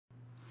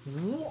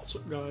What's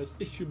up guys,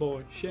 it's your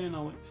boy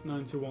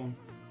ShaneAlex91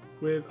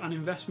 with an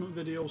investment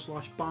video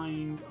slash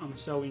buying and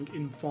selling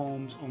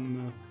informs on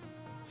the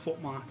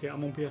foot market.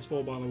 I'm on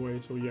PS4 by the way,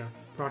 so yeah,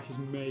 prices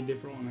may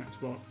differ on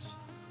Xbox.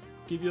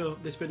 Give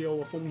this video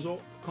a thumbs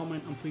up,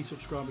 comment and please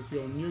subscribe if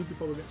you're new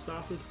before we get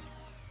started.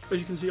 As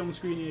you can see on the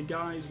screen here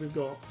guys, we've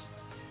got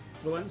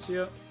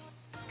Valencia,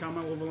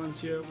 Carmelo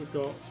Valencia, we've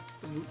got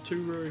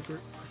two Rui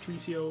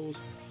Patricios,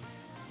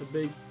 a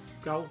big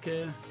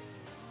Galke,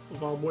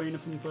 Valbuena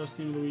from the first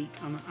team of the week,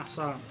 and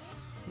Assad.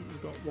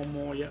 We've got one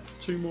more yet,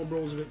 two more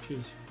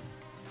Brozovic's.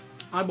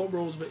 I bought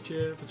Brozovic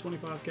here for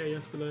 25k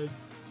yesterday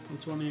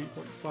and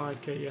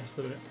 28.5k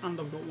yesterday, and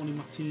I've got one in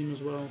my team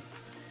as well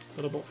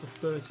that I bought for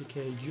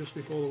 30k just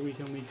before the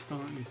weekend league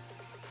started.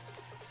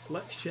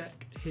 Let's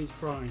check his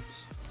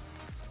price.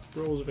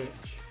 Brozovic.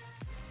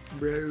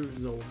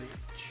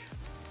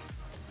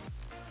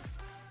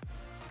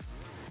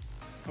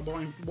 I bought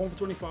him one for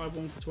 25,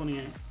 one for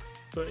 28.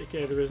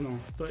 30k there is none,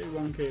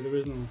 31k there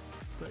is none,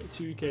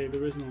 32k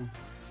there is none,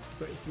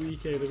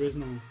 33k there is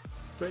none,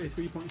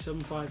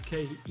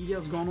 33.75k, he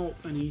has gone up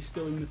and he's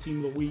still in the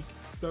team of the week.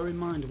 Bear in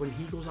mind when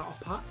he goes out of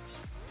packs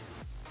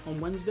on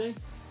Wednesday,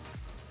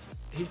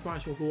 his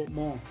price will go up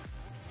more.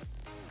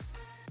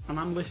 And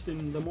I'm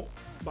listing them up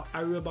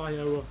hour by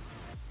hour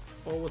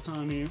all the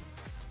time here.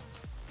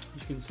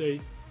 As you can see,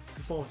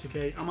 for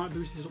 40k, I might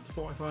boost this up to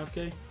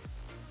 45k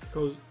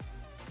because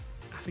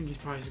I think his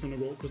price is going to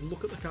go up, because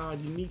look at the card.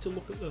 You need to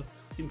look at the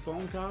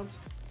inform cards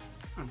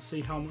and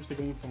see how much they're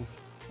going for.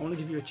 I want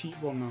to give you a cheap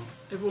one now.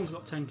 Everyone's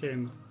got 10k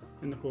in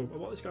the club. I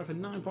bought this guy for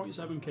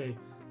 9.7k.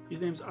 His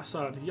name's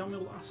Assad,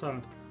 Yamil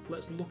Assad.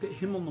 Let's look at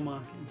him on the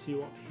market and see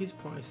what his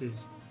price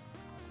is.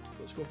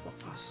 Let's go for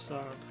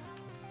Assad.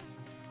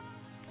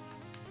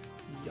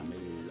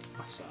 Yamil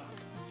Assad.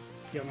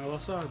 Yamil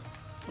Assad.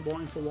 I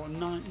bought him for what,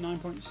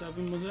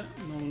 9.7 was it?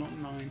 No, not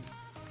 9.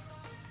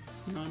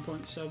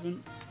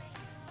 9.7.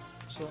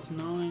 So that's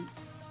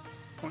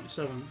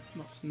 9.7,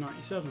 that's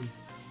 97.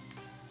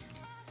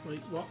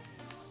 Wait, what?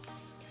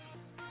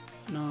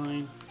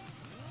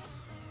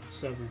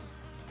 9.7.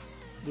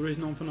 There is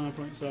none for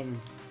 9.7.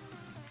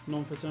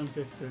 None for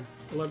 10.50.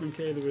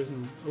 11k there is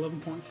none.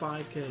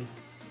 11.5k.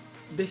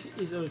 This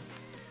is a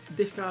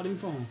discard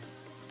inform.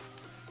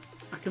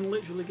 I can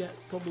literally get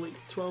probably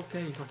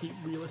 12k if I keep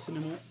relisting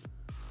him up.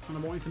 And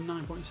I bought him for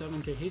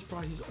 9.7k. His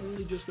price is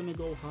only just going to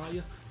go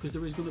higher because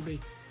there is going to be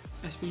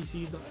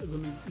SBCs that are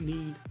going to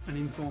need an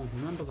inform.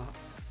 Remember that.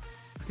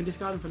 I can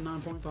discard him for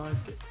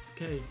 9.5k.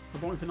 I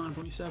bought him for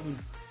 9.7.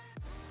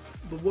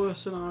 The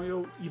worst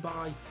scenario, you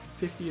buy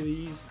 50 of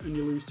these and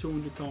you lose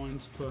 200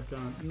 coins per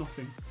card.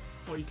 Nothing.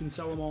 Or you can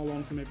sell them all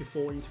on for maybe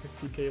 14 to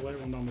 15k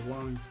later on down the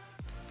line.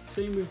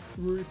 Same with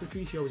Rui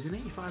Patricio. He's an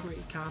 85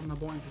 rated card and I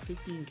bought him for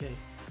 15k.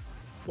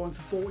 Bought him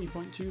for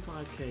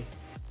 40.25k.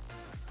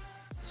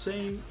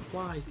 Same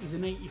applies. He's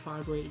an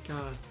 85 rated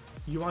card.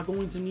 You are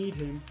going to need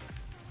him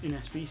in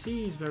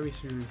SBCs very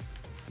soon.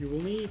 You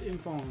will need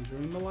informs. We're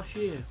in the last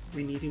year.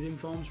 We needed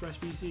informs for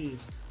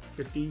SBCs.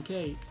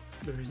 15k.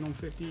 There is none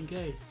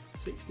 15k.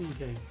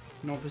 16k.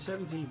 None for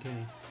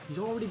 17k. He's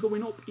already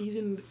going up. He's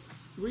in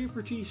Rui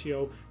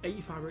Patricio,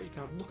 85 rated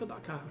card. Look at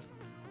that card.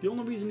 The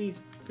only reason he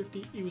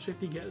was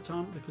 50k at the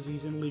time because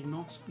he's in League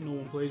NOS. No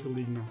one plays with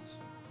League NOS.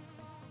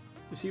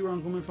 You see where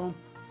I'm coming from?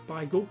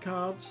 Buy good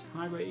cards,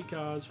 high rated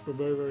cards for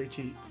very, very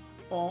cheap.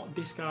 Or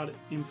discard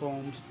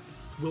informs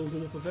will go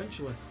up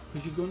eventually,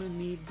 because you're going to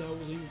need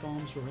those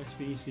informs for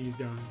SBCs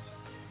guys.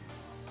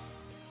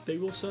 They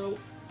will sell.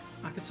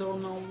 I could sell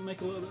them now,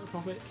 make a little bit of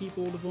profit, keep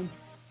hold of them,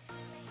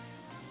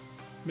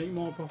 make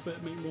more profit,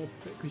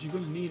 because you're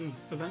going to need them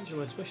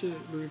eventually, especially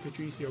Rui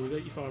Patricio with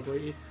 85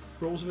 rated.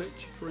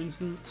 Brozovic for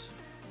instance,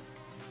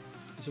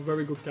 it's a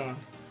very good card.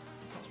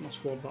 That's my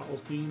squad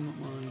battles team,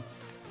 not mine.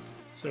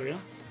 So yeah,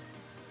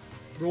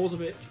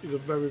 Brozovic is a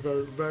very,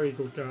 very, very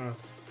good card.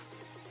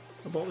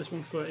 I bought this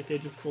one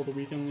 30k just before the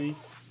weekend league.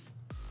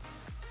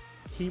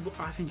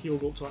 I think he'll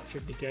go up to like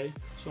 50k,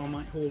 so I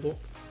might hold up.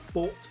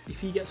 But if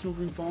he gets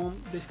another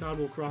inform, this card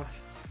will crash.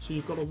 So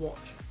you've got to watch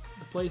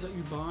the players that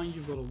you buy.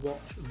 You've got to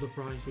watch the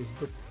prices,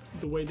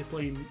 the way they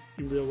play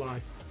in real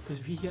life. Because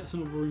if he gets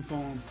another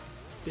inform,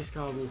 this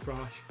card will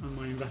crash and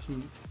my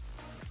investment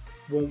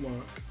won't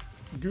work.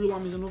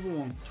 Gulam is another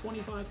one.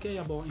 25k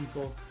I bought him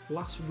for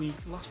last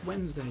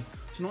Wednesday.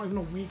 So not even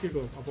a week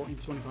ago I bought him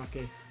for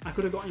 25k. I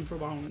could have got him for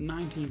about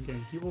 19k.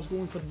 He was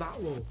going for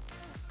that low.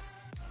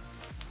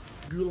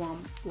 Gulam,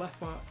 left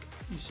back,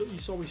 you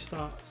saw his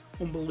stats,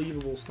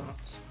 unbelievable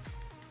stats.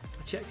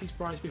 I checked his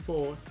price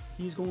before,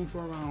 he's going for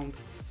around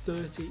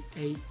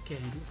 38k.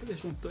 Look at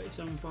this one,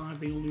 37.5,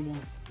 the only one.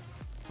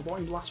 I bought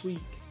him last week.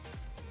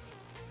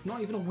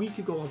 Not even a week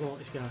ago I bought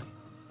this guy.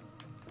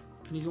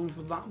 And he's going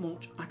for that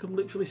much. I could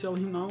literally sell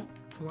him now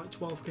for like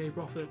 12k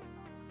profit.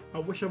 I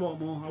wish I bought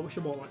more, I wish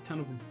I bought like 10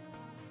 of them.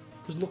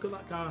 Because look at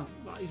that card,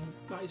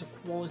 that is a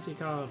quality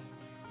card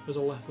as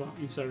a left back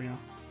in Serie A.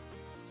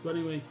 But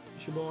anyway,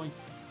 it's your boy,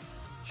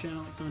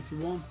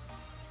 ShaneAlex91.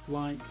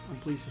 Like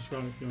and please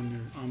subscribe if you're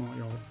new. I'm out,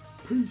 y'all.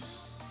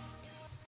 Peace.